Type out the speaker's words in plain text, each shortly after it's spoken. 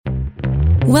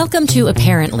Welcome to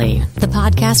Apparently, the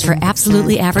podcast for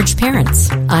absolutely average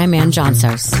parents. I'm Ann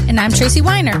Johnsos. And I'm Tracy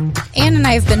Weiner. Ann and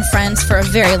I have been friends for a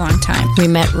very long time. We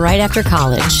met right after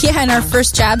college. Yeah, in our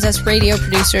first jobs as radio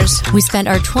producers. We spent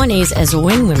our 20s as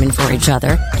wing women for each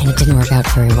other, and it didn't work out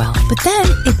very well. But then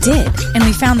it did, and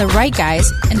we found the right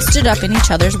guys and stood up in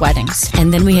each other's weddings.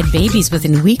 And then we had babies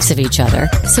within weeks of each other,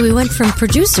 so we went from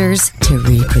producers to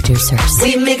reproducers.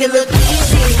 We make it look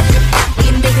easy.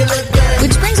 We make it look good.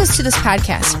 Which brings us to this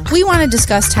podcast. We want to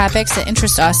discuss topics that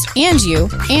interest us and you,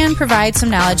 and provide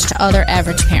some knowledge to other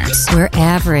average parents. We're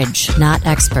average, not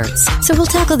experts. So we'll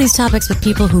tackle these topics with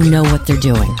people who know what they're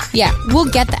doing. Yeah, we'll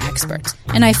get the experts.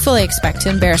 And I fully expect to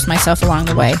embarrass myself along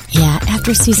the way. Yeah,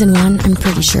 after season 1, I'm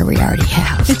pretty sure we already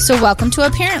have. So welcome to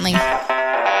Apparently.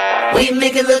 We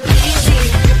make it look easy.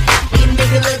 We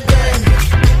make it look good.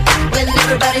 When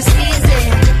everybody sees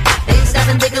it, they stop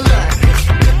and take a look.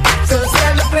 So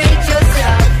celebrate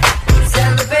yourself.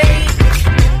 Celebrate.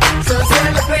 So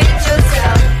celebrate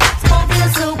yourself. Don't feel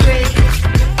so great.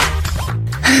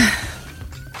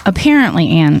 Apparently,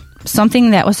 Anne,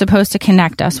 something that was supposed to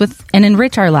connect us with and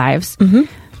enrich our lives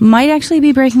might actually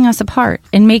be breaking us apart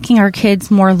and making our kids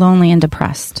more lonely and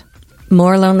depressed.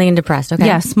 More lonely and depressed, okay?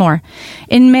 Yes, more.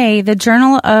 In May, the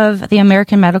Journal of the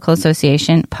American Medical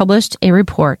Association published a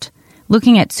report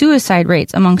looking at suicide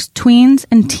rates amongst tweens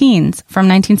and teens from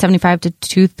 1975 to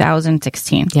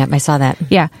 2016. Yep, I saw that.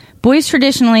 Yeah. Boys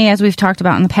traditionally, as we've talked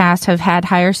about in the past, have had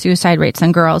higher suicide rates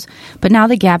than girls, but now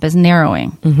the gap is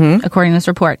narrowing, according to this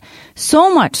report.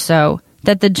 So much so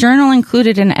that the journal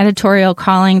included an editorial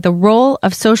calling the role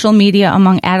of social media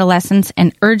among adolescents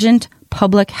an urgent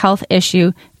public health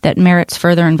issue that merits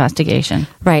further investigation.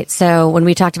 Right. So when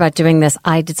we talked about doing this,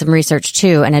 I did some research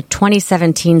too, and a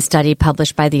 2017 study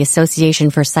published by the Association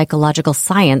for Psychological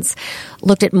Science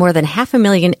looked at more than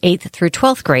 500,000 8th through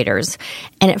 12th graders,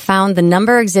 and it found the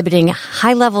number exhibiting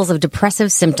high levels of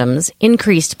depressive symptoms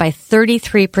increased by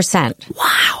 33%.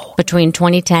 Wow. Between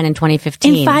 2010 and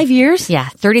 2015. In 5 years? Yeah,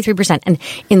 33%. And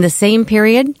in the same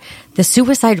period, the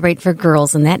suicide rate for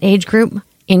girls in that age group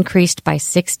increased by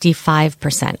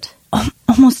 65%.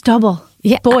 Almost double.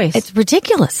 Yeah, Boys. it's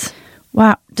ridiculous.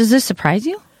 Wow. Does this surprise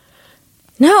you?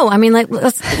 No, I mean, like,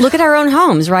 let's look at our own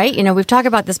homes, right? You know, we've talked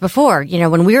about this before. You know,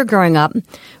 when we were growing up,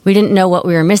 we didn't know what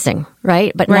we were missing,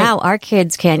 right? But now our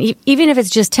kids can, even if it's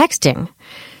just texting,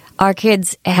 our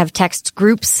kids have text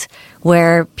groups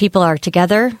where people are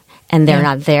together and they're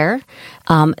not there.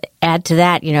 Add to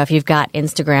that, you know, if you've got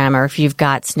Instagram or if you've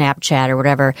got Snapchat or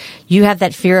whatever, you have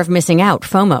that fear of missing out,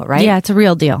 FOMO, right? Yeah, it's a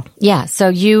real deal. Yeah. So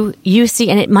you see,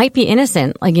 and it might be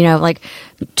innocent, like, you know, like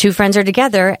two friends are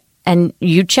together and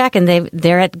you check and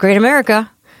they're at Great America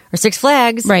or Six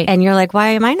Flags. Right. And you're like, why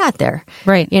am I not there?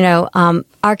 Right. You know,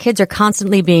 our kids are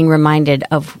constantly being reminded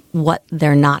of what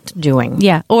they're not doing.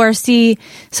 Yeah. Or see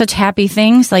such happy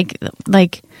things like,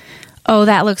 oh,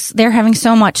 they're having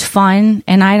so much fun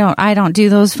and I don't do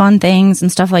those fun things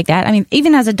and stuff like that. I mean,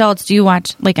 even as adults, do you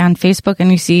watch like on Facebook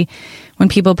and you see when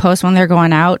people post when they're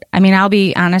going out? I mean, I'll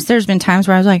be honest, there's been times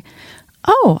where I was like,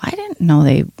 oh, I didn't know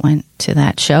they went to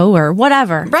that show or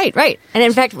whatever. Right, right. And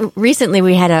in fact, recently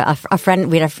we had a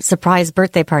friend, we had a surprise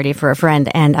birthday party for a friend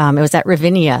and it was at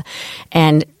Ravinia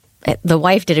and the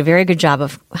wife did a very good job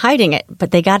of hiding it, but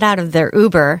they got out of their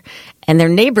Uber and their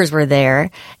neighbors were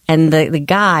there. And the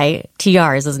guy,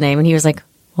 TR is his name, and he was like,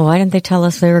 well, why didn't they tell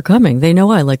us they were coming? They know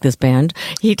I like this band.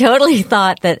 He totally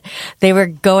thought that they were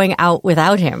going out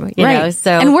without him, you know?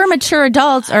 So, and we're mature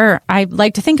adults, or I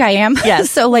like to think I am. Yes,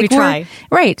 so like we try.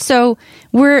 Right. So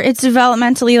it's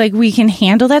developmentally like we can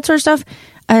handle that sort of stuff.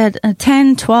 A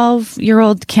 10,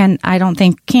 12-year-old I don't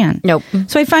think can. Nope.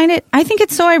 So I think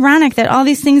it's so ironic that all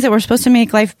these things that were supposed to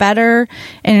make life better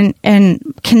and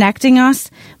connecting us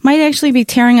might actually be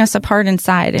tearing us apart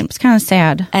inside. It's kind of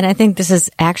sad. And I think this is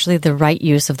actually the right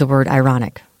use of the word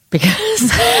ironic.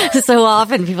 Because so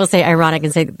often people say ironic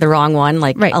and say the wrong one,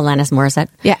 like Alanis Morissette.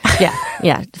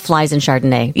 Yeah. Flies in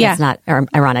Chardonnay. Yeah. It's not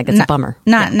ironic. It's a bummer.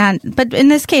 But in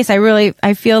this case,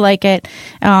 I feel like it,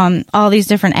 all these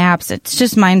different apps, it's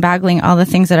just mind boggling all the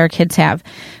things that our kids have.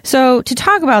 So to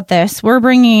talk about this, we're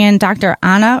bringing in Dr.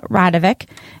 Anna Radovic,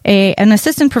 an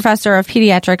assistant professor of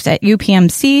pediatrics at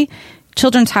UPMC,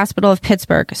 Children's Hospital of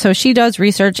Pittsburgh. So she does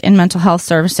research in mental health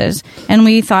services, and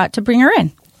we thought to bring her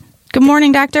in. Good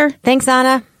morning, doctor. Thanks,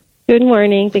 Anna. Good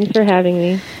morning. Thanks for having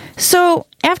me. So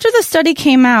after the study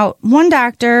came out, one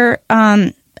doctor,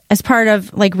 as part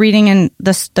of like reading in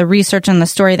the research and the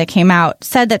story that came out,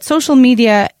 said that social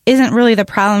media isn't really the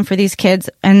problem for these kids,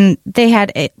 and they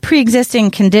had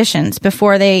pre-existing conditions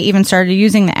before they even started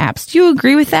using the apps. Do you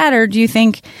agree with that, or do you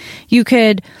think you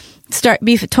could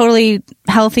be totally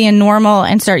healthy and normal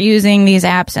and start using these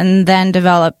apps and then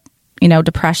develop,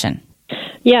 depression?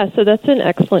 Yeah, so that's an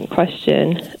excellent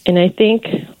question. And I think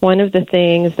one of the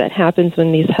things that happens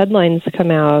when these headlines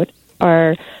come out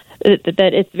are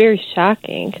that it's very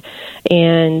shocking.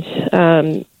 And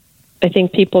I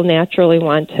think people naturally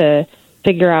want to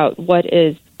figure out what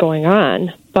is going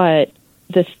on. But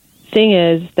the thing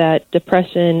is that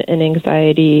depression and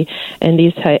anxiety and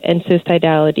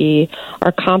suicidality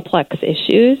are complex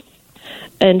issues.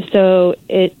 And so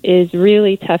it is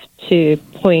really tough to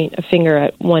point a finger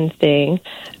at one thing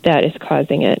that is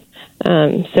causing it.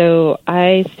 So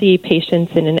I see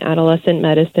patients in an adolescent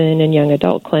medicine and young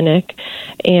adult clinic,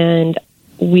 and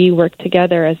we work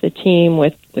together as a team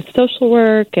with social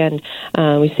work, and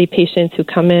we see patients who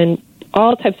come in,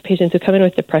 all types of patients who come in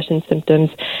with depression symptoms,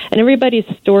 and everybody's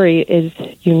story is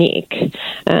unique.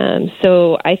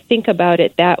 So I think about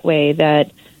it that way,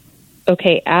 that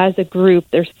okay, as a group,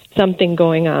 there's something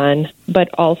going on, but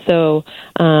also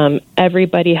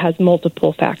everybody has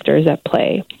multiple factors at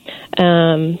play.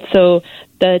 So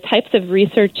the types of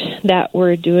research that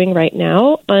we're doing right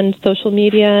now on social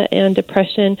media and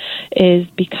depression is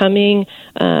becoming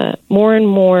more and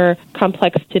more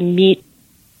complex to meet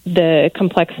the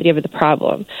complexity of the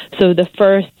problem. So the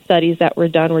first studies that were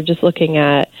done were just looking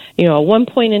at, at one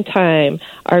point in time,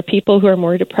 are people who are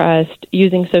more depressed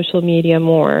using social media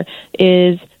more?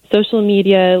 Is social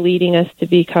media leading us to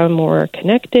become more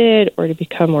connected or to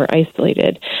become more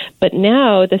isolated? But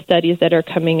now the studies that are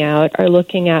coming out are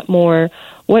looking at more,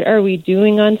 what are we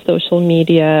doing on social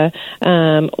media?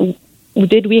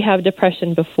 Did we have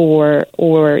depression before,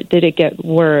 or did it get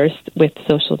worse with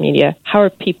social media? How are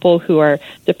people who are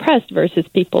depressed versus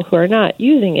people who are not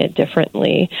using it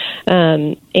differently?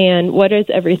 And what is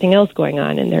everything else going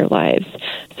on in their lives?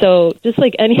 So just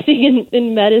like anything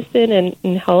in medicine and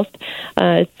in health,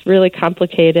 it's really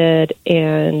complicated,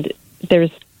 and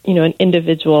there's an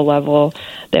individual level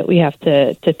that we have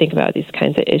to think about these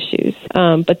kinds of issues.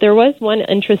 But there was one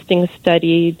interesting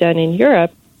study done in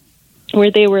Europe where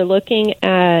they were looking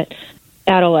at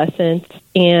adolescents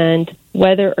and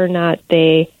whether or not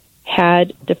they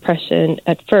had depression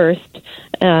at first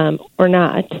or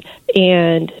not.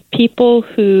 And people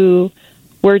who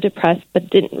were depressed but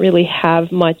didn't really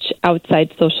have much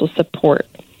outside social support.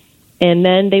 And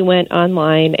then they went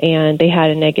online and they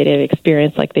had a negative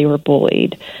experience, like they were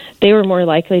bullied. They were more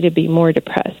likely to be more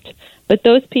depressed. But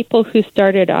those people who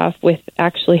started off with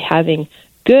actually having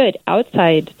good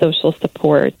outside social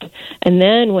support and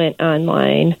then went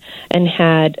online and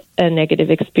had a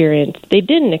negative experience, they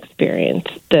didn't experience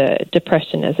the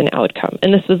depression as an outcome.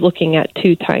 And this was looking at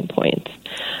 2 time points.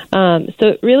 So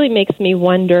it really makes me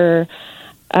wonder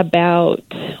about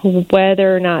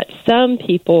whether or not some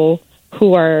people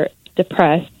who are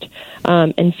depressed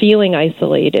and feeling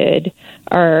isolated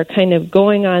are kind of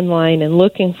going online and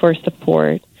looking for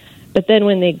support. But then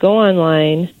when they go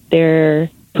online, they're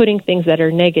putting things that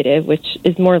are negative, which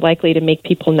is more likely to make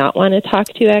people not want to talk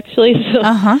to you, actually.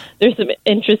 So there's some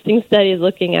interesting studies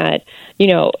looking at,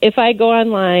 if I go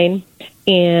online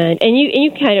and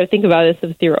you kind of think about this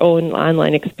with your own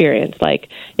online experience. Like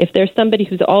if there's somebody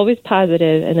who's always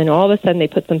positive and then all of a sudden they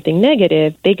put something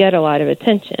negative, they get a lot of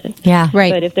attention. Yeah,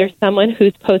 right. But if there's someone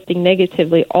who's posting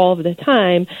negatively all of the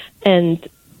time and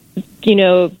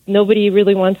nobody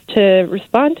really wants to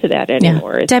respond to that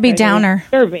anymore. Yeah. It's Debbie Downer.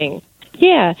 Disturbing.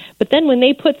 Yeah, but then when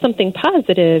they put something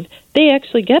positive, they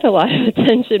actually get a lot of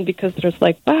attention because there's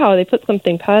like, wow, they put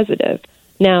something positive.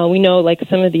 Now, we know like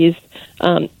some of these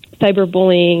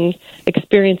cyberbullying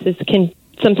experiences can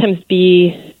sometimes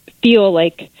feel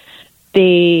like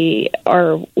they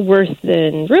are worse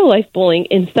than real life bullying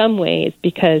in some ways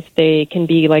because they can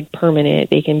be like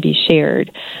permanent, they can be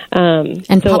shared. And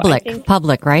so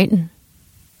public, right?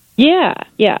 Yeah.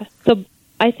 So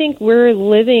I think we're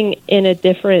living in a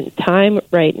different time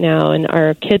right now, and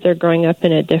our kids are growing up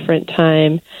in a different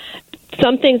time.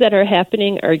 Some things that are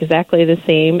happening are exactly the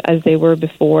same as they were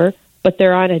before, but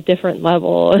they're on a different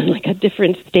level and like a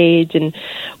different stage, and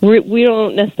we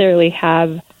don't necessarily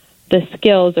have the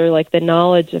skills or like the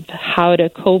knowledge of how to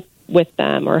cope with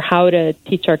them or how to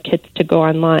teach our kids to go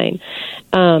online.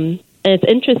 And it's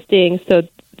interesting. So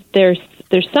there's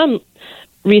some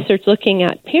research looking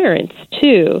at parents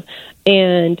too.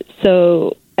 And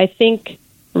so I think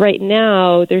right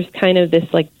now there's kind of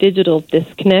this like digital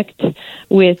disconnect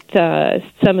with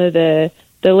some of the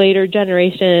later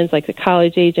generations, like the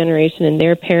college age generation and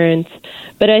their parents.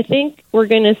 But I think we're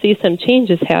going to see some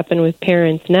changes happen with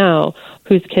parents now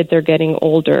whose kids are getting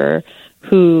older,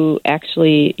 who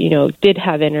actually, did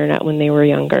have internet when they were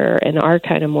younger and are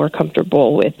kind of more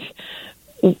comfortable with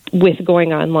with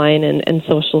going online and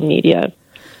social media.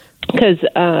 Because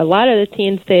a lot of the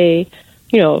teens say,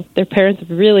 their parents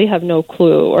really have no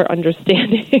clue or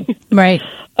understanding right.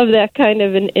 of that kind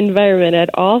of an environment at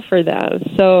all for them.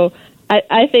 So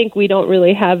I think we don't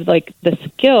really have like the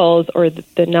skills or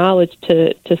the knowledge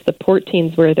to support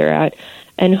teens where they're at.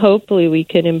 And hopefully we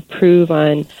can improve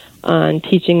on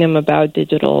teaching them about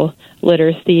digital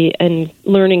literacy and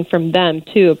learning from them,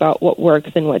 too, about what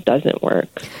works and what doesn't work.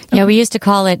 Yeah, we used to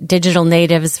call it digital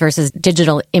natives versus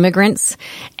digital immigrants.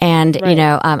 And, Right.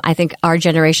 I think our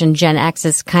generation, Gen X,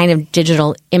 is kind of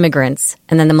digital immigrants.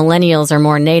 And then the millennials are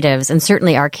more natives. And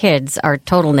certainly our kids are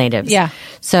total natives. Yeah.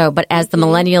 So, but as the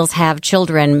millennials have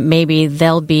children, maybe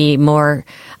they'll be more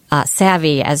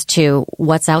savvy as to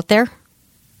what's out there.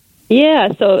 Yeah,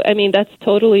 so I mean that's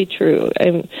totally true.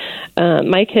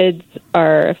 My kids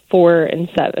are 4 and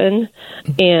 7,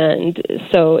 and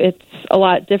so it's a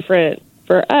lot different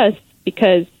for us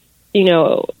because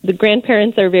the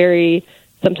grandparents are very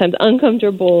sometimes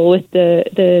uncomfortable with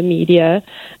the media,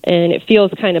 and it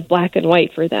feels kind of black and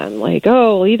white for them. Like,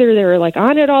 oh, either they're like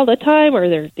on it all the time, or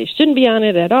they shouldn't be on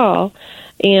it at all.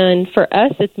 And for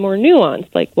us, it's more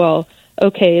nuanced. Like, well,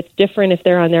 okay, it's different if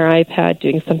they're on their iPad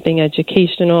doing something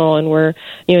educational, and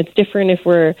it's different if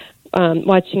we're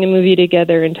watching a movie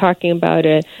together and talking about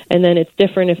it, and then it's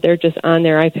different if they're just on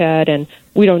their iPad and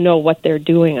we don't know what they're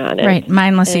doing on it. Right,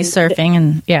 mindlessly surfing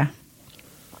and, yeah.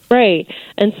 Right,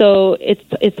 and so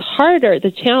it's harder. The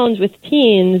challenge with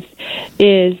teens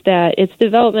is that it's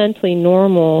developmentally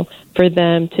normal for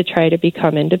them to try to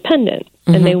become independent,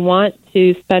 and they want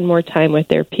to spend more time with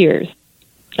their peers.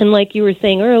 And like you were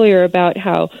saying earlier about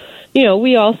how,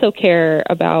 we also care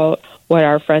about what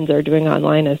our friends are doing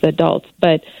online as adults.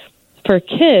 But for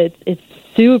kids, it's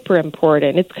super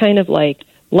important. It's kind of like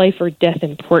life or death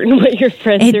important what your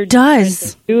friends are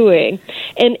doing.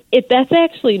 And that's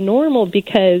actually normal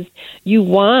because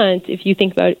if you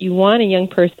think about it, you want a young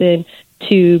person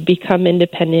to become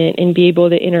independent and be able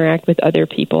to interact with other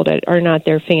people that are not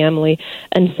their family.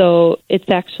 And so it's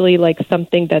actually like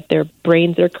something that their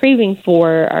brains are craving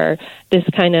for, or this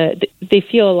kind of, they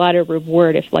feel a lot of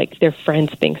reward if like their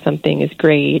friends think something is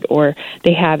great, or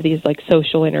they have these like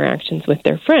social interactions with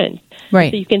their friends.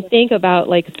 Right. So you can think about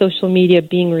like social media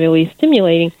being really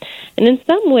stimulating. And in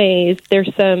some ways,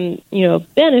 there's some,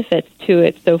 benefits to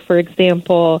it. So for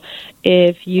example,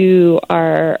 if you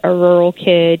are a rural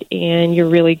kid and you're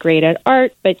really great at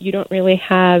art, but you don't really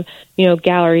have,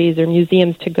 galleries or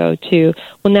museums to go to,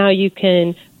 well, now you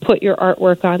can put your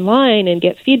artwork online and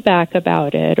get feedback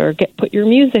about it, or put your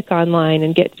music online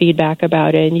and get feedback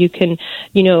about it. And you can,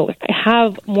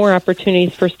 have more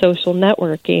opportunities for social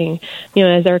networking,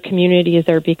 as our communities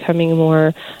are becoming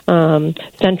more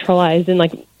centralized in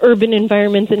like urban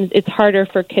environments, and it's harder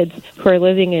for kids who are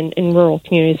living in rural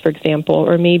communities, for example,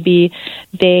 or maybe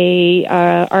they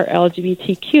are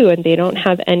LGBTQ and they don't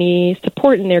have any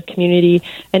support in their community,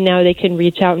 and now they can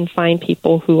reach out and find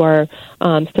people who are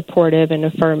supportive and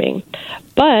affirming.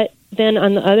 But then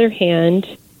on the other hand,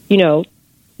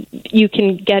 you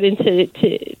can get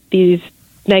into these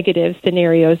negative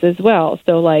scenarios as well.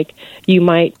 So like you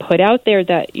might put out there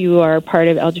that you are part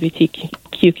of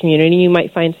LGBTQ community. You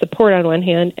might find support on one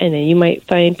hand, and then you might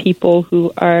find people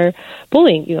who are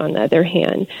bullying you on the other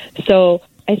hand. So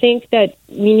I think that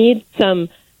we need some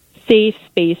safe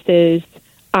spaces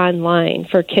online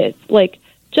for kids. Like,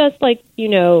 just like, we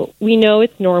know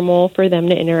it's normal for them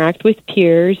to interact with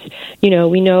peers. We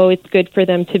know it's good for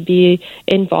them to be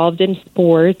involved in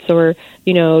sports, or,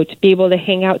 to be able to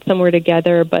hang out somewhere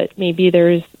together, but maybe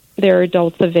there are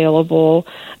adults available.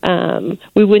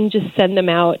 We wouldn't just send them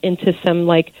out into some,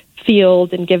 like,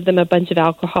 field and give them a bunch of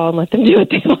alcohol and let them do what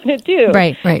they want to do.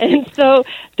 Right. And so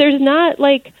there's not,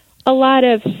 like, a lot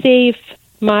of safe,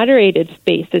 moderated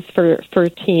spaces for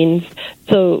teens.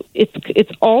 So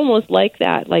it's almost like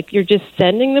that. Like you're just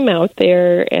sending them out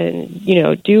there and,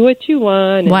 do what you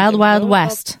want. Wild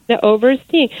West.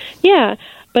 Overseeing. Yeah.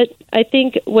 But I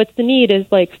think what's the need is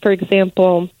like, for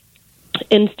example,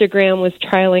 Instagram was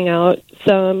trialing out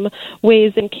some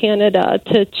ways in Canada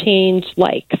to change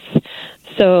likes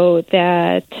so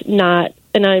that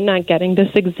and I'm not getting this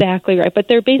exactly right, but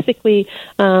they're basically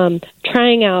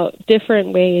trying out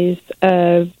different ways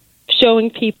of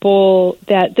showing people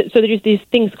so there's these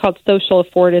things called social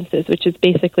affordances, which is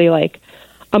basically like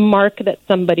a mark that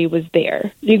somebody was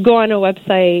there. You go on a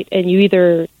website and you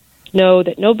either know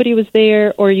that nobody was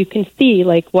there, or you can see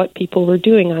like what people were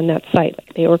doing on that site.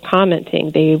 Like they were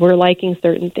commenting, they were liking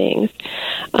certain things.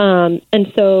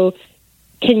 And so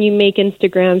can you make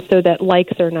Instagram so that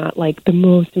likes are not like the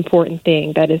most important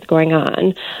thing that is going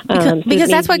on? Because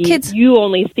that's what kids... You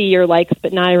only see your likes,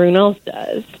 but not everyone else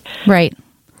does. Right.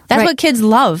 That's what kids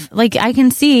love. Like, I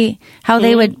can see how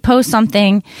they would post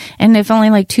something, and if only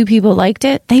like 2 people liked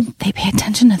it, they pay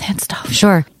attention to that stuff.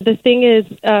 Sure. The thing is,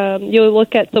 you'll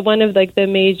look at, so one of like the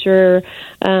major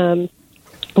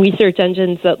research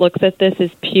engines that looks at this is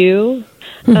Pew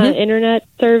Internet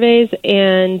surveys,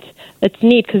 and it's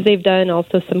neat because they've done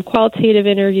also some qualitative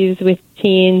interviews with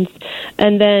teens,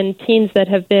 and then teens that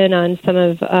have been on some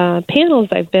of panels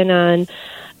I've been on,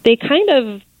 they kind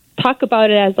of talk about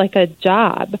it as like a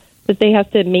job, that they have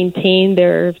to maintain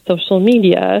their social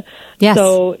media. Yes.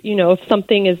 So, if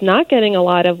something is not getting a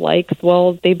lot of likes,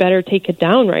 well, they better take it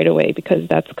down right away because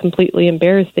that's completely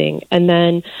embarrassing. And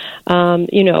then,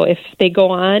 if they go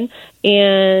on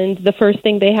and the first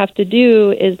thing they have to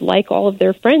do is like all of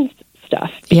their friends'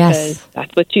 stuff, because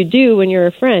that's what you do when you're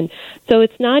a friend. So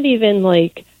it's not even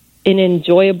like an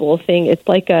enjoyable thing. It's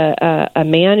like a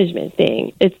management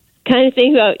thing. It's kind of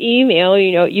thing about email,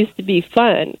 it used to be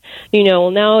fun.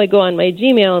 Well, now I go on my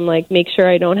Gmail and like make sure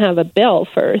I don't have a bill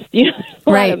first. There's a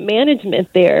lot of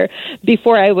management there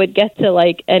before I would get to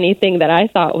like anything that I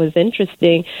thought was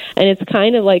interesting. And it's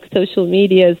kind of like social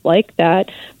media is like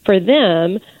that for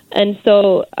them. And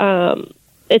so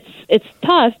it's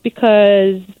tough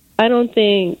because I don't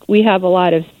think we have a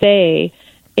lot of say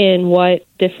in what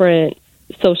different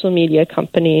social media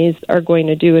companies are going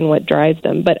to do and what drives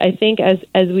them. But I think as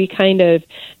we kind of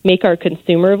make our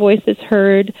consumer voices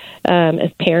heard,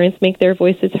 as parents make their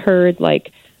voices heard,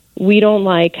 like we don't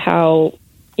like how,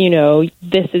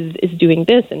 this is doing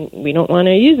this, and we don't want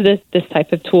to use this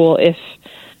type of tool if,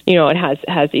 it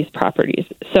has these properties.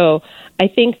 So I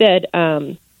think that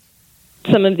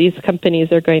some of these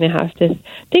companies are going to have to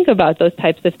think about those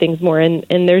types of things more, and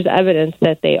there's evidence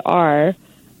that they are.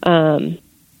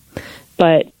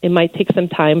 But it might take some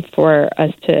time for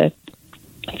us to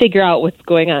figure out what's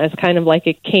going on. It's kind of like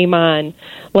it came on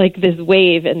like this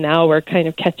wave, and now we're kind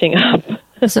of catching up.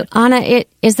 So, Anna,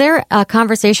 is there a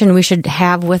conversation we should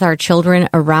have with our children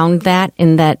around that?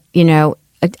 In that,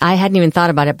 I hadn't even thought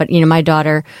about it, but, my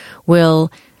daughter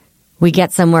we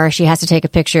get somewhere, she has to take a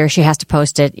picture, she has to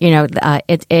post it.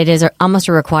 It is almost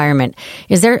a requirement.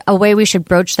 Is there a way we should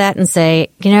broach that and say,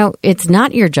 it's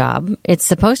not your job. It's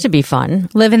supposed to be fun.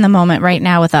 Live in the moment right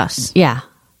now with us. Yeah.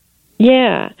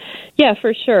 Yeah,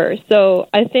 for sure. So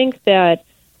I think that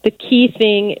the key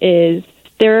thing is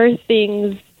there are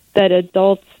things that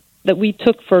adults that we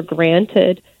took for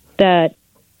granted that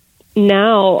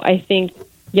now I think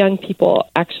young people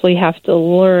actually have to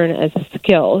learn as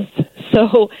skills.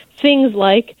 So things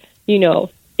like,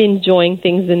 enjoying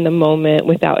things in the moment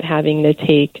without having to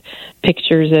take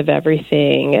pictures of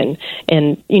everything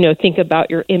and think about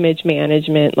your image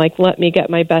management. Like, let me get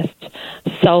my best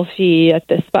selfie at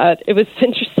this spot. It was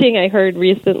interesting. I heard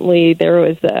recently there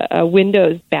was a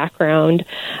Windows background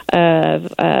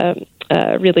of a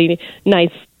really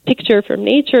nice picture from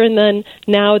nature, and then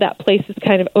now that place is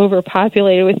kind of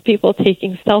overpopulated with people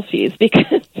taking selfies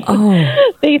because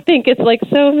they think it's like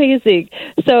so amazing.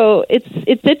 So it's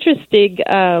interesting.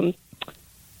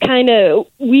 Kind of,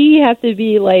 we have to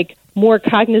be like more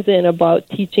cognizant about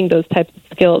teaching those types of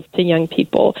skills to young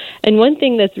people. And one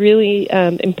thing that's really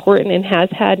important and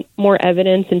has had more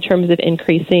evidence in terms of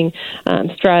increasing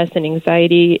stress and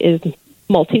anxiety is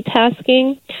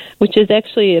multitasking, which is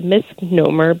actually a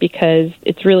misnomer because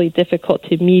it's really difficult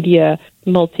to media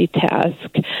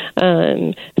multitask.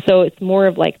 So it's more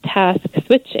of like task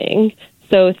switching.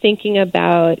 So thinking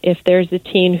about if there's a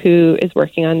teen who is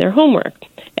working on their homework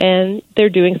and they're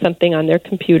doing something on their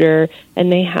computer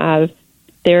and they have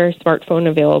their smartphone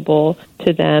available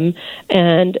to them,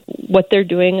 and what they're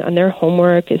doing on their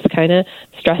homework is kind of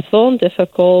stressful and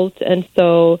difficult, and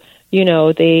so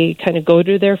they kind of go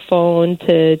to their phone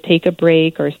to take a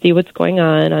break or see what's going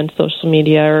on social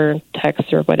media or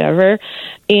text or whatever.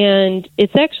 And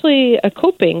it's actually a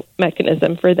coping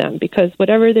mechanism for them because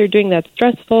whatever they're doing that's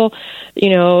stressful,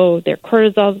 their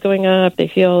cortisol is going up, they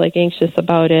feel like anxious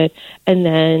about it. And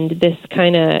then it's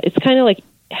kind of like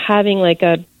having like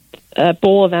a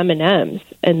bowl of M&Ms,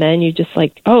 and then you just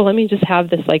like, let me just have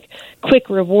this like quick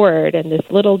reward and this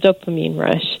little dopamine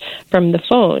rush from the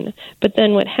phone. But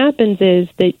then what happens is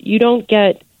that you don't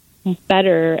get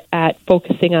better at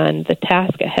focusing on the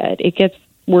task ahead. It gets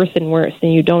worse and worse,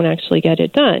 and you don't actually get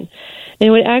it done. And it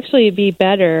would actually be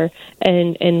better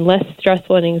and less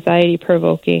stressful and anxiety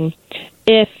provoking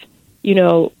if,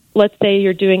 let's say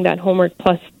you're doing that homework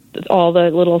plus all the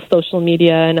little social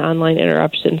media and online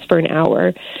interruptions for an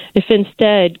hour. If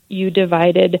instead you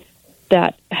divided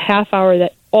that half hour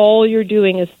that all you're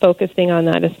doing is focusing on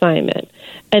that assignment.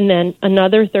 And then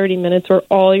another 30 minutes where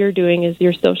all you're doing is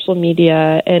your social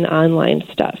media and online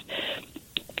stuff.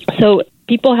 So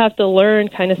people have to learn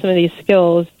kind of some of these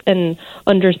skills and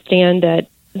understand that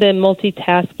the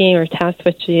multitasking or task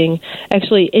switching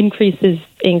actually increases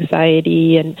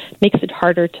anxiety and makes it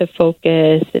harder to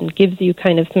focus and gives you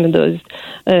kind of some of those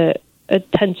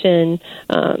attention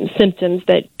symptoms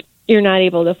that you're not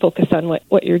able to focus on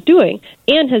what you're doing,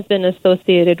 and has been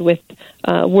associated with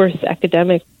worse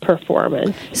academic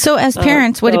performance. So as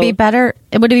parents, would it be better,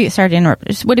 sorry to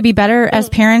interrupt, would it be better as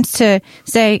parents to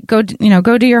say, go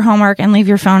do your homework and leave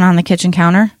your phone on the kitchen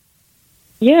counter?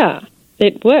 Yeah,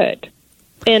 it would.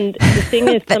 And the thing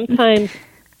is, sometimes,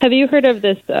 have you heard of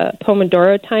this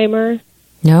Pomodoro timer?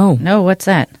 No. No, what's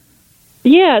that?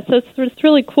 Yeah, so it's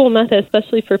really cool method,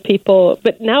 especially for people,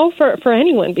 but now for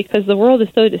anyone, because the world is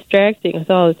so distracting with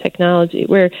all the technology,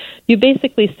 where you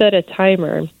basically set a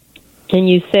timer and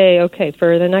you say, okay,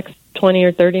 for the next 20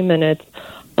 or 30 minutes,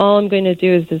 all I'm going to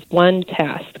do is this one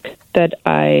task that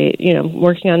I'm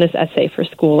working on this essay for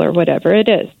school or whatever it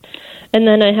is. And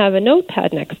then I have a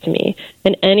notepad next to me,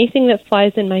 and anything that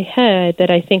flies in my head that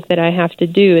I think that I have to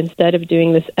do instead of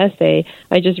doing this essay,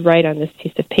 I just write on this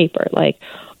piece of paper, like,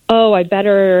 oh, I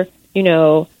better,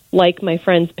 like my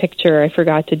friend's picture. I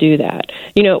forgot to do that.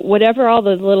 Whatever all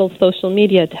the little social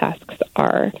media tasks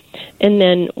are. And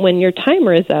then when your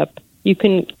timer is up, you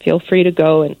can feel free to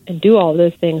go and do all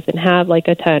those things and have like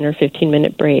a 10 or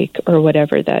 15-minute break or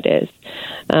whatever that is.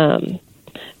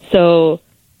 So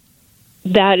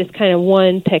that is kind of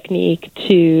one technique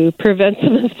to prevent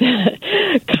some of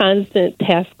that constant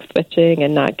task switching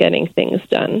and not getting things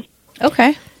done.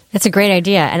 Okay. That's a great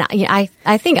idea. And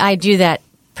I think I do that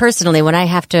personally. When I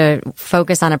have to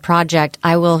focus on a project,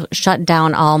 I will shut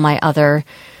down all my other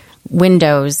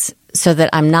windows so that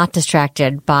I'm not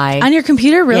distracted by... On your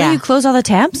computer? Really? Yeah. You close all the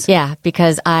tabs? Yeah,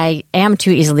 because I am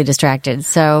too easily distracted.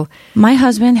 So my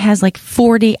husband has like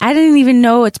 40. I didn't even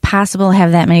know it's possible to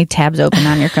have that many tabs open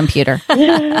on your computer. All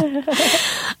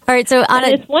right, so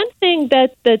it's one thing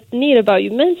that's neat about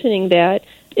you mentioning that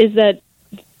is that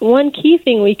one key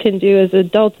thing we can do as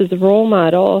adults is role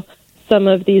model some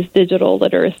of these digital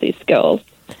literacy skills.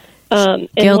 And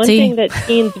one thing that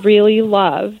teens really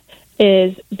love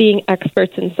is being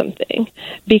experts in something,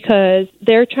 because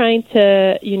they're trying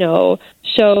to,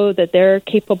 show that they're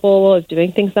capable of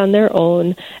doing things on their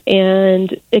own,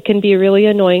 and it can be really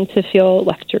annoying to feel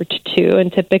lectured to,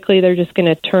 and typically they're just going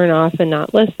to turn off and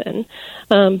not listen.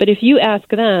 But if you ask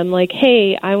them, like,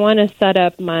 hey, I want to set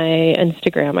up my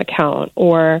Instagram account,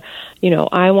 or,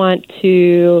 I want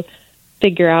to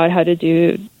figure out how to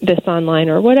do this online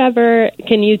or whatever,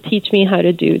 can you teach me how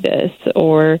to do this?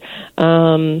 Or,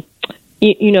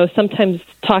 sometimes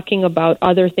talking about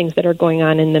other things that are going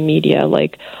on in the media,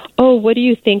 like, oh, what do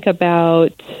you think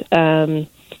about,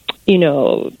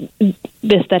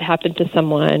 this that happened to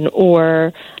someone?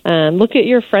 Or look at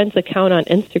your friend's account on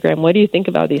Instagram. What do you think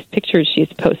about these pictures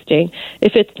she's posting?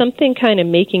 If it's something kind of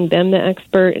making them the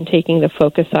expert and taking the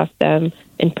focus off them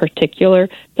in particular,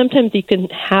 sometimes you can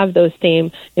have those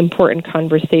same important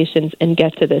conversations and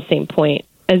get to the same point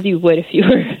as you would if you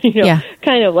were,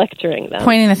 kind of lecturing them.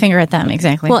 Pointing the finger at them,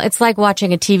 exactly. Well, it's like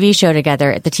watching a TV show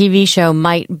together. The TV show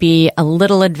might be a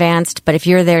little advanced, but if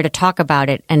you're there to talk about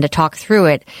it and to talk through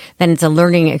it, then it's a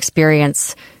learning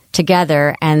experience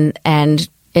together, and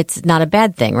it's not a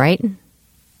bad thing, right?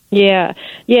 Yeah.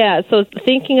 So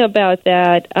thinking about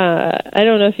that, I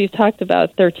don't know if you've talked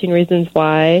about 13 Reasons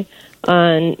Why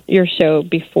on your show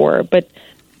before, but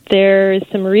there's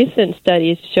some recent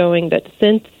studies showing that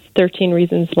since 13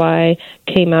 Reasons Why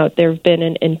came out, there have been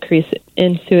an increase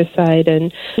in suicide,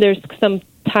 and there's some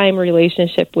time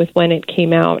relationship with when it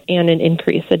came out and an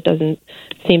increase that doesn't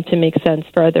seem to make sense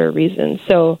for other reasons.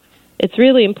 So it's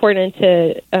really important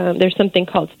to, there's something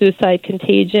called suicide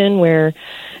contagion, where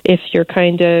if you're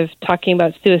kind of talking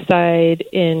about suicide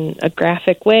in a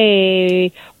graphic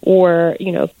way, or,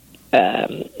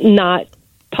 not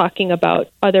talking about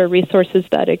other resources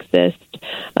that exist,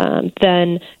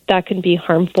 then that can be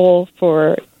harmful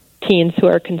for teens who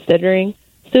are considering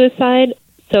suicide.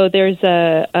 So there's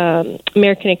a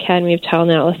American Academy of Child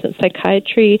and Adolescent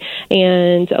Psychiatry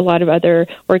and a lot of other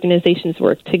organizations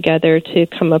work together to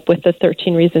come up with the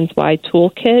 13 Reasons Why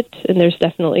toolkit, and there's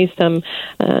definitely some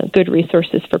good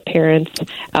resources for parents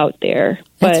out there.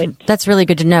 That's really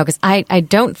good to know, because I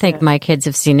don't think my kids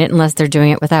have seen it unless they're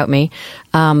doing it without me.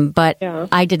 But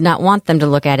I did not want them to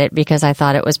look at it because I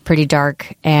thought it was pretty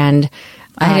dark, and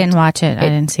I didn't watch it. I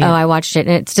didn't see it. Oh, I watched it,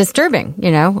 and it's disturbing,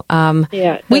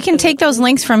 We can take those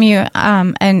links from you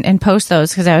and post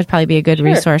those, because that would probably be a good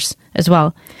resource as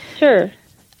well. Sure.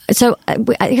 So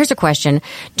here's a question.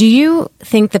 Do you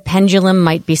think the pendulum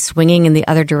might be swinging in the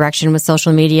other direction with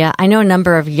social media? I know a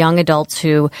number of young adults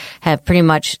who have pretty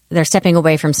much, they're stepping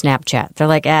away from Snapchat. They're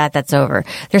like, that's over.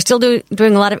 They're still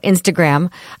doing a lot of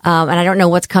Instagram, and I don't know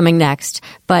what's coming next.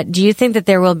 But do you think that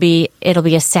it'll be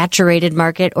a saturated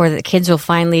market, or that kids will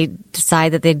finally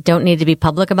decide that they don't need to be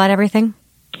public about everything?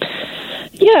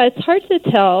 Yeah, it's hard to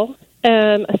tell.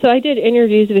 So I did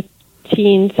interviews with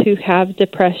teens who have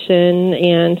depression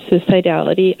and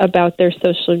suicidality about their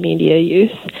social media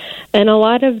use. And a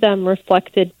lot of them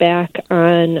reflected back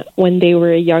on when they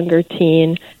were a younger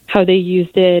teen, how they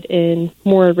used it in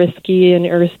more risky and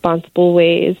irresponsible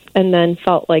ways, and then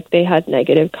felt like they had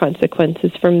negative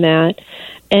consequences from that.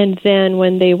 And then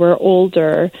when they were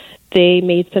older, they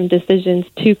made some decisions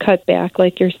to cut back,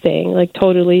 like you're saying, like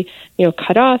totally,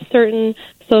 cut off certain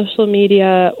social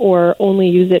media or only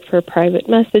use it for private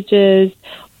messages,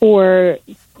 or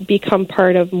become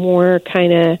part of more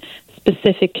kind of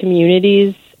specific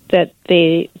communities that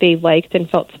they liked and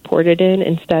felt supported in,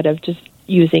 instead of just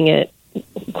using it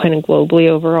kind of globally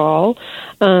overall.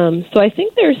 So I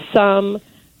think there's some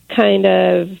kind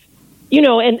of,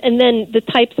 and then the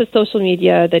types of social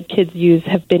media that kids use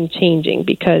have been changing,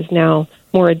 because now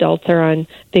more adults are on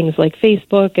things like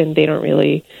Facebook and they don't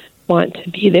really want to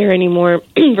be there anymore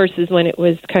versus when it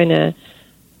was kind of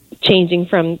changing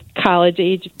from college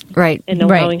age, right, and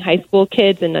allowing high school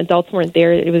kids and adults weren't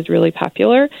there. It was really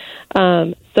popular.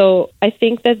 So I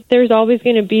think that there's always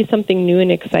going to be something new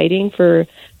and exciting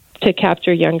to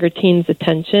capture younger teens'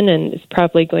 attention, and it's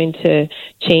probably going to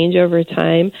change over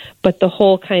time. But the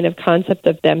whole kind of concept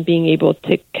of them being able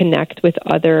to connect with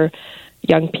other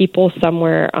young people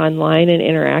somewhere online and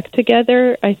interact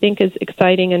together, I think is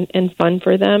exciting and fun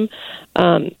for them.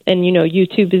 And,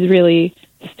 YouTube is really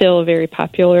still very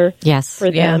popular for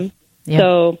them. Yeah.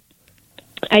 So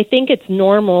I think it's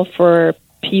normal for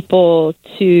people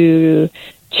to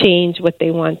change what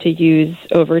they want to use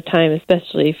over time,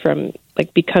 especially from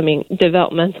like becoming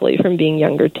developmentally from being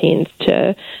younger teens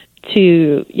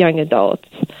to young adults.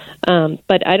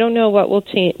 But I don't know what will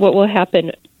change, what will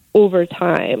happen over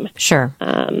time. Sure.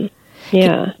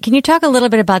 Yeah. Can you talk a little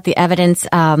bit about the evidence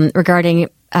regarding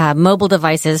mobile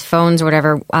devices, phones, or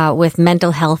whatever, with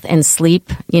mental health and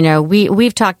sleep?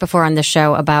 We've talked before on the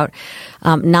show about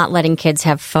not letting kids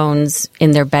have phones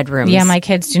in their bedrooms. Yeah, my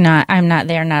kids do not.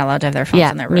 They're not allowed to have their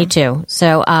phones in their room. Me too.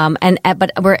 So,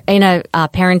 but we're in a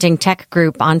parenting tech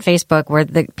group on Facebook where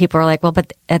the people are like, well,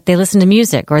 but they listen to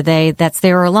music, or that's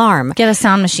their alarm. Get a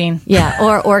sound machine.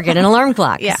 Yeah, or get an alarm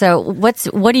clock. Yeah. So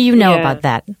what do you know about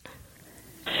that?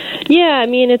 Yeah, I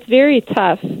mean, it's very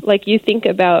tough. Like, you think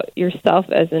about yourself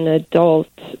as an adult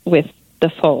with the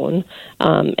phone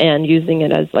and using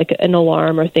it as like an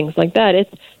alarm or things like that.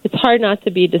 It's hard not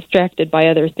to be distracted by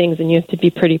other things, and you have to be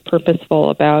pretty purposeful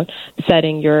about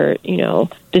setting your,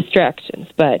 distractions.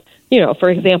 But, for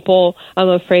example, I'm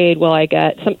afraid,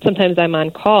 sometimes I'm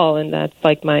on call, and that's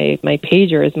like my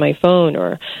pager is my phone,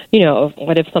 or,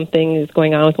 what if something is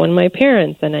going on with one of my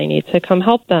parents and I need to come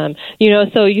help them?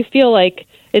 So you feel like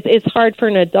it's hard for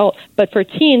an adult, but for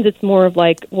teens, it's more of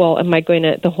like, well,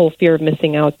 the whole fear of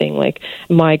missing out thing, like,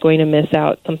 am I going to miss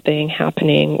out something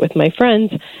happening with my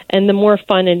friends? And the more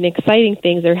fun and exciting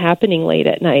things are happening late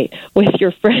at night with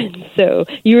your friends. So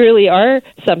you really are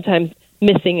sometimes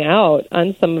missing out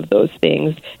on some of those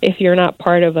things if you're not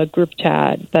part of a group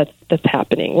chat that's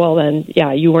happening. Well, then,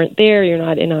 yeah, you weren't there, you're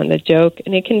not in on the joke,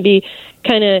 and it can be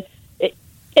kind of,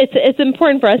 it's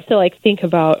important for us to like think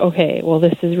about, okay, well,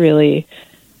 this is really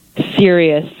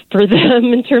serious for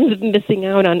them in terms of missing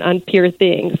out on peer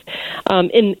things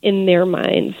in their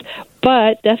minds.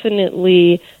 But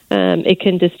definitely it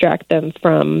can distract them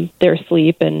from their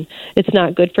sleep, and it's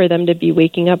not good for them to be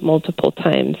waking up multiple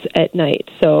times at night.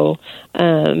 So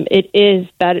it is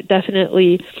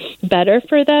definitely better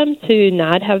for them to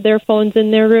not have their phones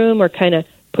in their room, or kind of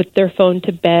put their phone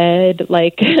to bed.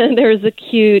 Like, there's a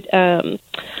cute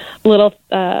little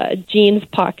jeans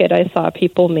pocket I saw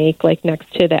people make, like,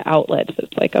 next to the outlets.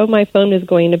 It's like, oh, my phone is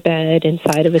going to bed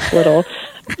inside of its little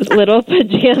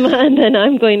pajama, and then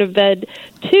I'm going to bed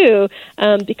too,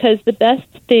 because the best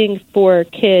thing for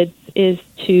kids is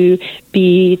to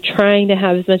be trying to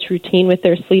have as much routine with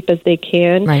their sleep as they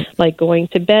can, right, like going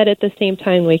to bed at the same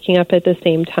time, waking up at the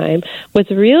same time.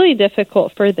 What's really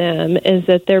difficult for them is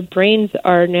that their brains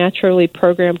are naturally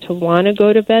programmed to want to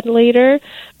go to bed later,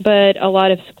 but a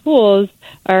lot of schools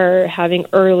are having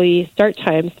early start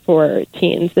times for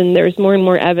teens, and there's more and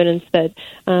more evidence that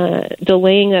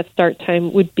delaying that start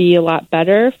time would be a lot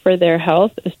better for their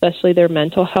health, especially their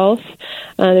mental health.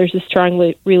 There's a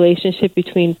strong relationship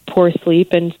between poor poor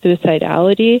sleep and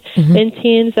suicidality in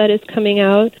teens that is coming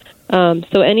out.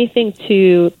 So anything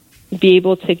to be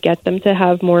able to get them to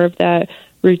have more of that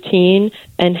routine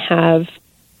and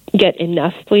get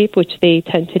enough sleep, which they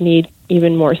tend to need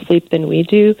even more sleep than we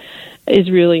do,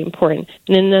 is really important.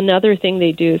 And then another thing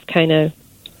they do is kind of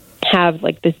have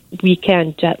like this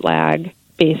weekend jet lag,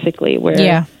 basically,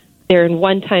 where they're in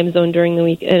one time zone during the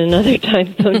week and another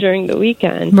time zone during the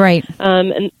weekend. Right.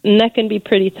 And that can be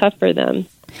pretty tough for them.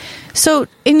 So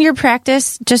in your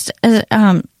practice, just as,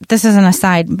 this is an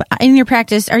aside, but in your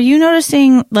practice, are you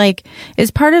noticing, like,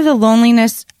 is part of the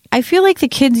loneliness, I feel like the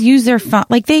kids use their phone,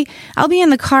 like I'll be in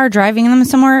the car driving them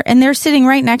somewhere and they're sitting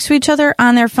right next to each other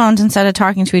on their phones instead of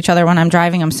talking to each other when I'm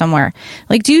driving them somewhere.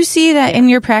 Like, do you see that in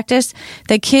your practice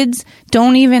that kids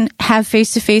don't even have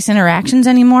face-to-face interactions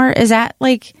anymore? Is that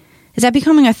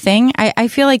becoming a thing? I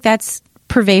feel like that's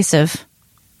pervasive.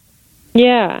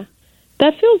 Yeah,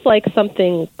 that feels like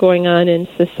something going on in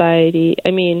society.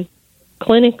 I mean,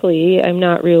 clinically, I'm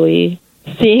not really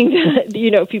seeing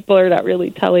that, people are not really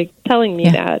telling me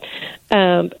that.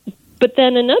 But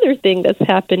then another thing that's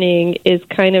happening is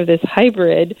kind of this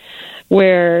hybrid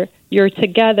where you're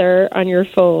together on your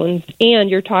phones and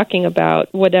you're talking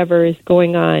about whatever is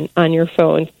going on your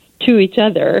phone to each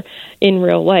other in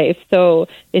real life. So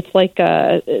it's like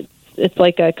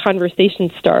a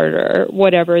conversation starter,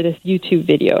 whatever this YouTube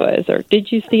video is, or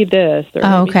did you see this, or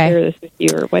let me share this with you,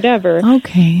 or whatever.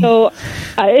 Okay. So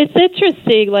it's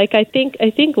interesting. Like, I think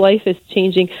life is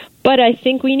changing, but I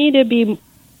think we need to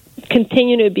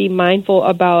continue to be mindful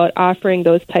about offering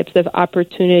those types of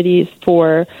opportunities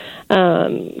for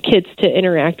kids to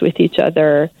interact with each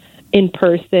other in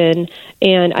person.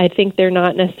 And I think they're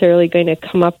not necessarily going to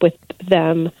come up with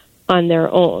them on their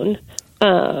own.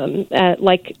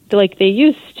 Like they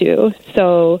used to.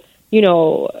 So,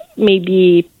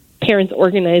 maybe parents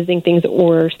organizing things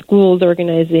or schools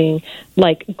organizing,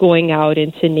 like going out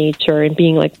into nature and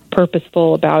being like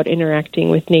purposeful about interacting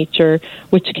with nature,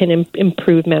 which can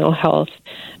improve mental health.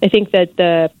 I think that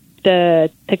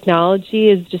the technology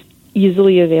is just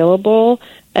easily available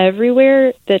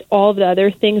everywhere, that all the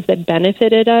other things that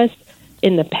benefited us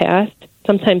in the past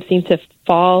sometimes seem to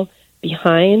fall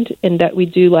behind, and that we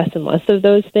do less and less of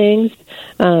those things.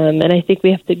 And I think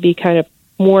we have to be kind of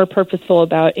more purposeful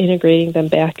about integrating them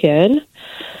back in.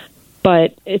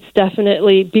 But it's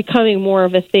definitely becoming more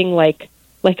of a thing, like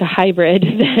a hybrid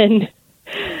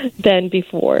than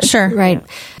before. Sure. Right.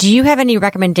 Do you have any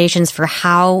recommendations for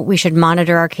how we should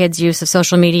monitor our kids' use of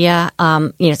social media?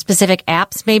 Specific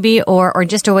apps maybe, or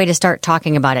just a way to start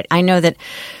talking about it? I know that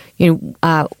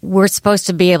we're supposed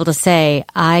to be able to say,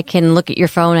 I can look at your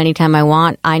phone anytime I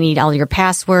want. I need all your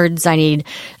passwords. I need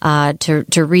to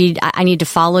read. I need to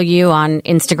follow you on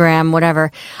Instagram,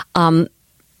 whatever. And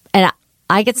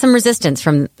I get some resistance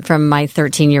from my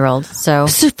 13-year-old. So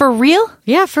for real?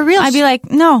 Yeah, for real. I'd be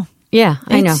like, no. Yeah,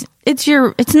 I know.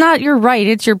 It's not your right,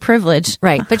 it's your privilege.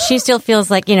 Right. But she still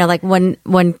feels like, like when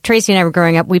Tracy and I were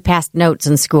growing up, we passed notes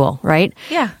in school, right?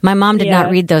 Yeah. My mom did not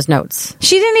read those notes.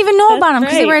 She didn't even know about them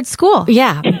because they were at school.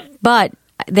 Yeah. But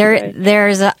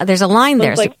there's a line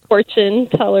there. Like fortune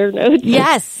teller notes.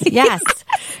 Yes. Yes.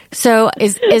 So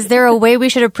is there a way we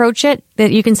should approach it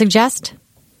that you can suggest?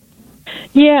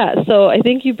 Yeah, so I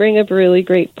think you bring up a really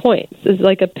great point. As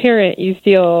like a parent, you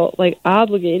feel like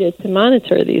obligated to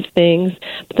monitor these things,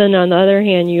 but then on the other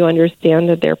hand, you understand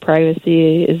that their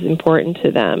privacy is important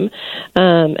to them.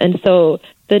 And so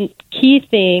the key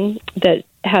thing that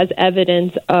has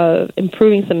evidence of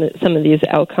improving some of these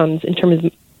outcomes in terms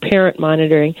of parent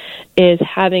monitoring is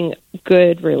having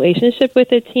good relationship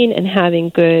with a teen and having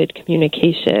good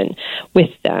communication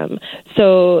with them.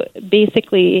 So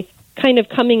basically, kind of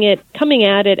coming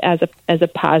at it as a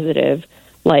positive,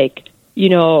 like,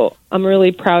 I'm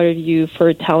really proud of you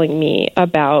for telling me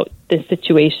about this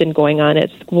situation going on at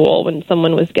school when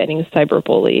someone was getting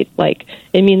cyberbullied. Like,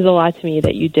 it means a lot to me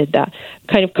that you did that.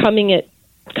 Kind of coming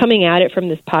at it from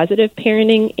this positive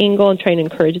parenting angle and trying to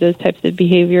encourage those types of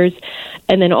behaviors,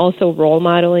 and then also role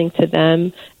modeling to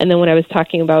them. And then what I was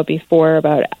talking about before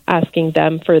about asking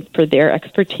them for their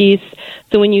expertise.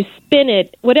 So when you spin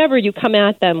it, whatever you come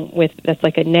at them with that's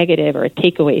like a negative or a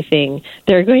takeaway thing,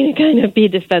 they're going to kind of be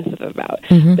defensive about.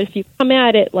 Mm-hmm. But if you come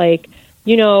at it like,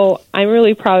 I'm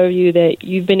really proud of you that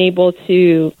you've been able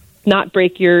to not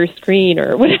break your screen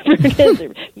or whatever it is,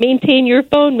 or maintain your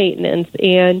phone maintenance,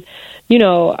 and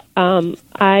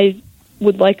I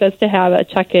would like us to have a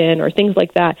check-in or things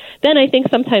like that. Then I think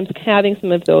sometimes having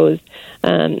some of those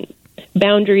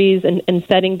boundaries and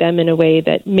setting them in a way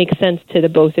that makes sense to the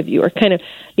both of you, or kind of,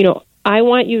 I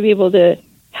want you to be able to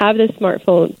have this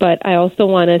smartphone, but I also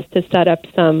want us to set up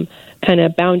some kind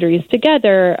of boundaries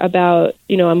together about,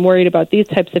 I'm worried about these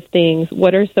types of things.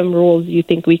 What are some rules you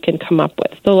think we can come up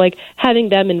with? So like having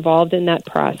them involved in that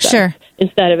process. Sure.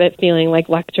 Instead of it feeling like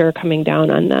lecture coming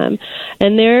down on them.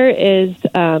 And there is,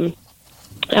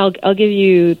 I'll give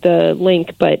you the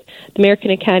link, but the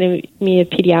American Academy of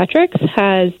Pediatrics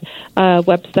has a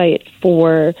website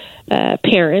for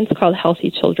parents called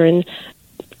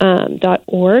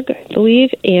healthychildren.org, I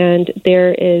believe, and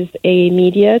there is a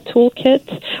media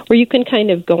toolkit where you can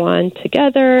kind of go on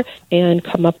together and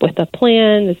come up with a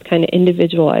plan that's kind of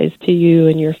individualized to you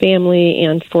and your family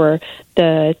and for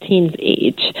the teen's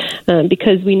age,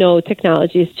 because we know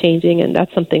technology is changing and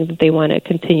that's something that they want to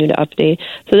continue to update.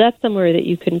 So that's somewhere that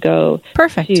you can go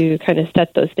to kind of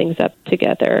set those things up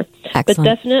together. Excellent. But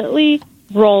definitely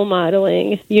role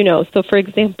modeling, so for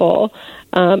example,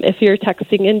 if you're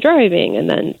texting and driving and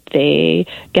then they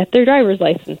get their driver's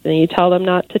license and you tell them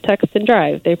not to text and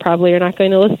drive, they probably are not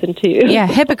going to listen to you. Yeah,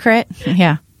 hypocrite.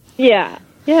 Yeah. Yeah,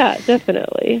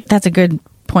 definitely. That's a good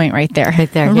point right there.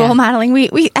 Yeah. Role modeling.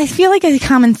 I feel like a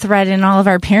common thread in all of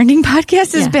our parenting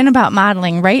podcasts has been about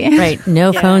modeling, right? Right.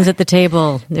 No phones at the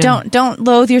table. Yeah. Don't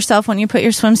loathe yourself when you put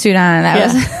your swimsuit on.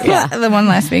 That was the one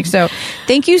last week. So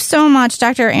thank you so much,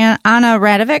 Dr. Anna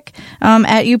Radovic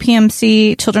at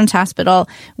UPMC Children's Hospital.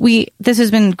 This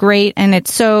has been great, and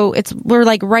we're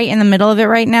like right in the middle of it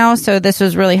right now. So this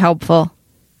was really helpful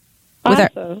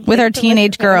with our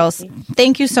teenage girls.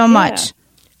 Thank you so much.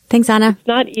 Thanks, Anna. It's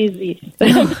not easy.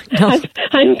 No.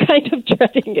 I'm kind of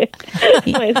dreading it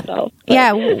myself.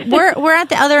 Yeah, we're at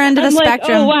the other end of the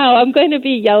spectrum. Oh wow, I'm going to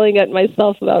be yelling at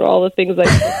myself about all the things I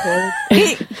do.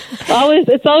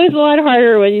 It's always a lot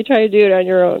harder when you try to do it on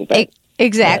your own. But,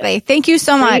 exactly. Thank you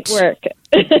so much. Great work.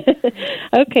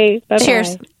 Okay. Bye-bye.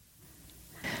 Cheers.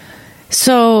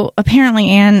 So apparently,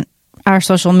 Anne, our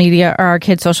social media, or our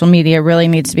kids' social media, really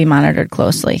needs to be monitored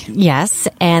closely. Yes,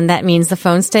 and that means the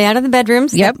phones stay out of the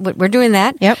bedrooms. Yep. We're doing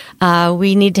that. Yep.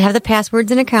 We need to have the passwords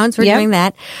and accounts. We're doing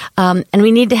that. And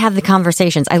we need to have the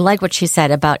conversations. I like what she said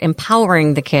about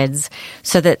empowering the kids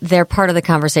so that they're part of the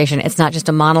conversation. It's not just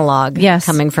a monologue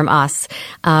coming from us.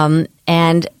 And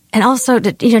also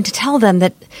to tell them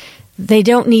that they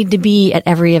don't need to be at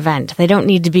every event. They don't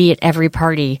need to be at every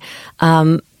party.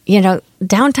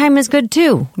 Downtime is good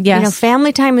too. Yes.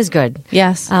 Family time is good.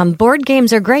 Yes. Board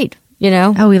games are great.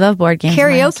 Oh, we love board games.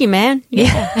 Karaoke, man.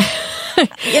 Yeah.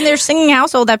 In their singing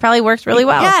household, that probably works really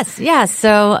well. Yes.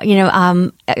 So,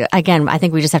 again, I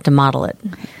think we just have to model it.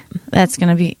 That's going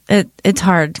to be, it's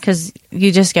hard because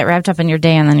you just get wrapped up in your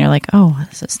day and then you're like, oh,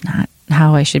 this is not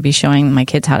how I should be showing my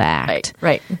kids how to act.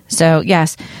 Right. So,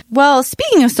 yes. Well,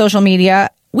 speaking of social media,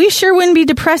 we sure wouldn't be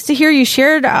depressed to hear you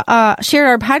shared our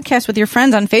podcast with your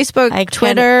friends on Facebook,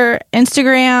 Twitter,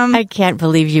 Instagram. I can't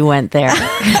believe you went there.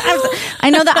 I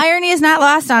know the irony is not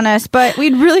lost on us, but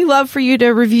we'd really love for you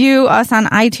to review us on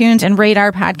iTunes and rate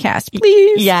our podcast,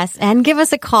 please. Yes, and give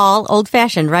us a call,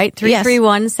 old-fashioned, right?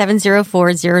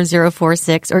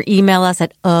 331-704-0046, or email us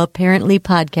at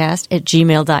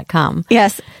apparentlypodcast@gmail.com.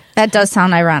 Yes. That does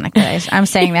sound ironic that I'm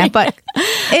saying that, but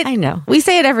I know we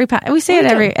say it at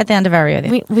the end of every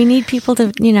other. We need people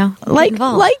to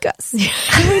like us.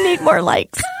 We need more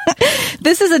likes.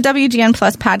 This is a WGN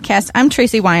Plus podcast. I'm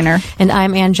Tracy Weiner, and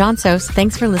I'm Ann Johnsos.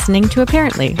 Thanks for listening to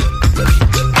Apparently.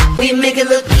 We make it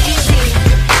look easy.